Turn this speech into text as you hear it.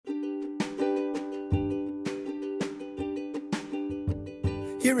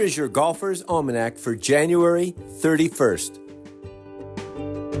Here is your Golfer's Almanac for January 31st.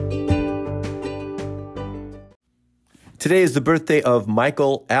 Today is the birthday of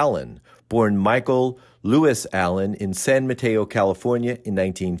Michael Allen, born Michael Lewis Allen in San Mateo, California in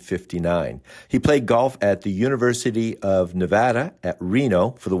 1959. He played golf at the University of Nevada at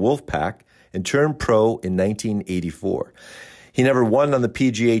Reno for the Wolfpack and turned pro in 1984. He never won on the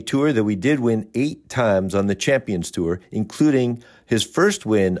PGA Tour, though he did win 8 times on the Champions Tour, including his first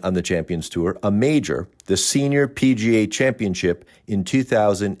win on the Champions Tour, a major, the Senior PGA Championship in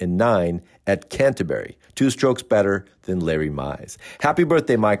 2009 at Canterbury, 2 strokes better than Larry Mize. Happy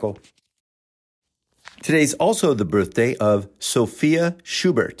birthday, Michael. Today's also the birthday of Sophia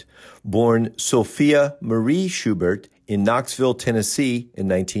Schubert, born Sophia Marie Schubert in Knoxville, Tennessee in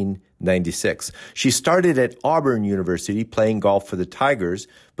 1996. She started at Auburn University playing golf for the Tigers,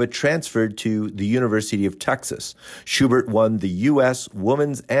 but transferred to the University of Texas. Schubert won the U.S.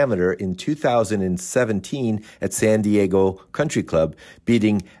 Women's Amateur in 2017 at San Diego Country Club,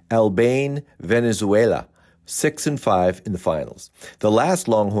 beating Albane Venezuela 6-5 in the finals. The last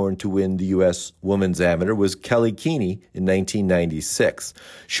Longhorn to win the U.S. Women's Amateur was Kelly Keeney in 1996.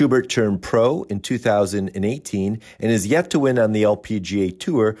 Schubert turned pro in 2018 and is yet to win on the LPGA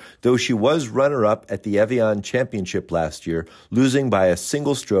Tour, though she was runner-up at the Evian Championship last year, losing by a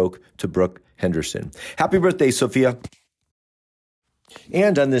single stroke to Brooke Henderson. Happy birthday, Sophia.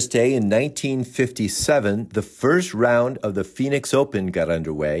 And on this day in 1957, the first round of the Phoenix Open got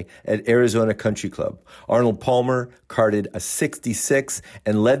underway at Arizona Country Club. Arnold Palmer carded a 66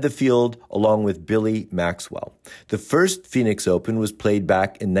 and led the field along with Billy Maxwell. The first Phoenix Open was played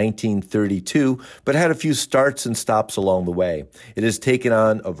back in 1932, but had a few starts and stops along the way. It has taken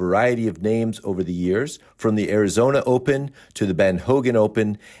on a variety of names over the years, from the Arizona Open to the Ben Hogan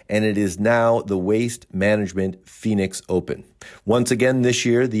Open, and it is now the Waste Management Phoenix Open. Once again this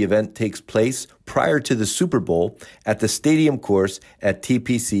year, the event takes place prior to the Super Bowl at the stadium course at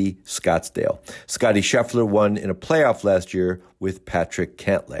TPC Scottsdale. Scotty Scheffler won in a playoff last year with Patrick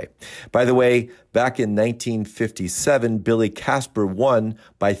Cantlay. By the way, back in 1957, Billy Casper won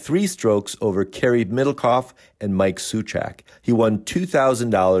by 3 strokes over Kerry Middlecoff and Mike Suchak. He won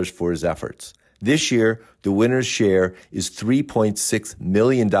 $2,000 for his efforts. This year, the winner's share is $3.6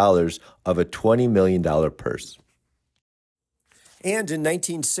 million of a $20 million purse. And in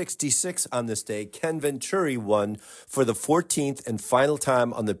 1966, on this day, Ken Venturi won for the 14th and final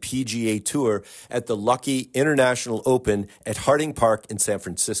time on the PGA Tour at the Lucky International Open at Harding Park in San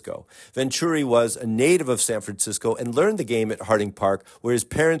Francisco. Venturi was a native of San Francisco and learned the game at Harding Park, where his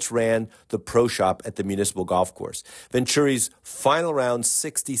parents ran the pro shop at the municipal golf course. Venturi's final round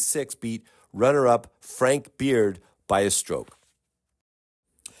 66 beat runner-up Frank Beard by a stroke.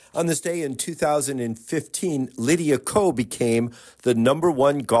 On this day in 2015, Lydia Ko became the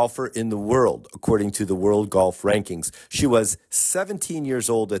 #1 golfer in the world, according to the World Golf Rankings. She was 17 years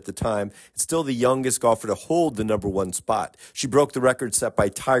old at the time, and still the youngest golfer to hold the #1 spot. She broke the record set by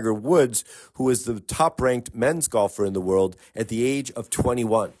Tiger Woods, who was the top-ranked men's golfer in the world at the age of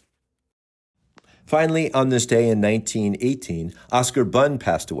 21. Finally, on this day in 1918, Oscar Bunn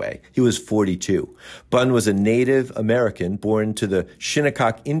passed away. He was 42. Bunn was a Native American born to the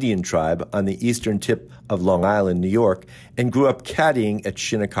Shinnecock Indian tribe on the eastern tip of Long Island, New York, and grew up caddying at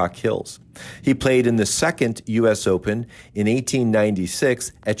Shinnecock Hills. He played in the second U.S. Open in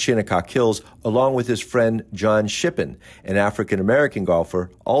 1896 at Shinnecock Hills, along with his friend John Shippen, an African-American golfer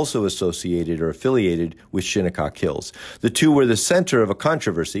also associated or affiliated with Shinnecock Hills. The two were the center of a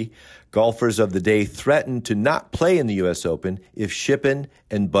controversy. Golfers of the day threatened to not play in the U.S. Open if Shippen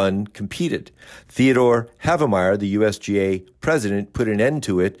and Bunn competed. Theodore Havemeyer, the USGA president, put an end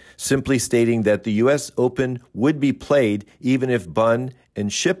to it, simply stating that the U.S. Open would be played even if Bunn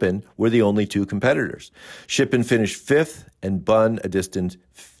and Shippen were the only 2 competitors. Shippen finished 5th and Bunn a distant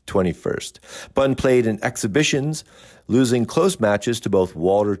 21st. Bunn played in exhibitions, losing close matches to both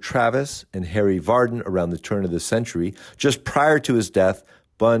Walter Travis and Harry Vardon around the turn of the century. Just prior to his death,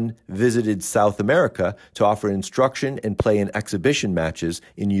 Bunn visited South America to offer instruction and play in exhibition matches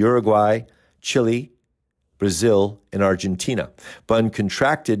in Uruguay, Chile, Brazil, and Argentina. Bunn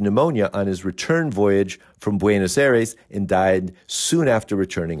contracted pneumonia on his return voyage from Buenos Aires and died soon after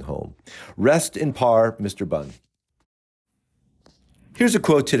returning home. Rest in power, Mr. Bunn. Here's a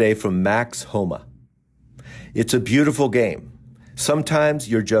quote today from Max Homa. "It's a beautiful game. Sometimes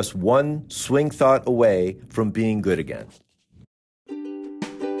you're just one swing thought away from being good again."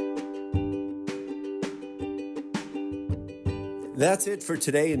 That's it for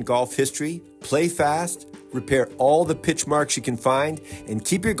today in golf history. Play fast, repair all the pitch marks you can find, and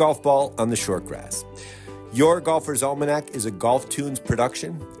keep your golf ball on the short grass. Your Golfer's Almanac is a Golf Tunes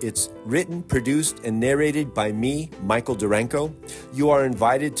production. It's written, produced, and narrated by me, Michael Duranko. You are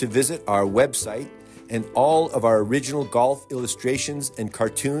invited to visit our website and all of our original golf illustrations and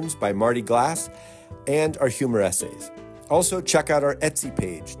cartoons by Marty Glass and our humor essays. Also, check out our Etsy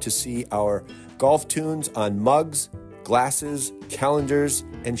page to see our golf tunes on mugs, glasses, calendars,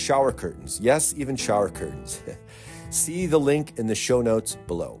 and shower curtains. Yes, even shower curtains. See the link in the show notes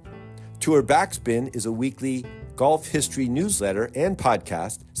below. Tour Backspin is a weekly golf history newsletter and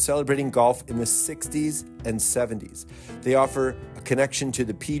podcast celebrating golf in the 60s and 70s. They offer a connection to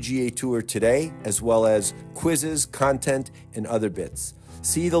the PGA Tour today, as well as quizzes, content, and other bits.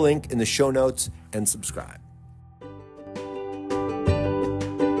 See the link in the show notes and subscribe.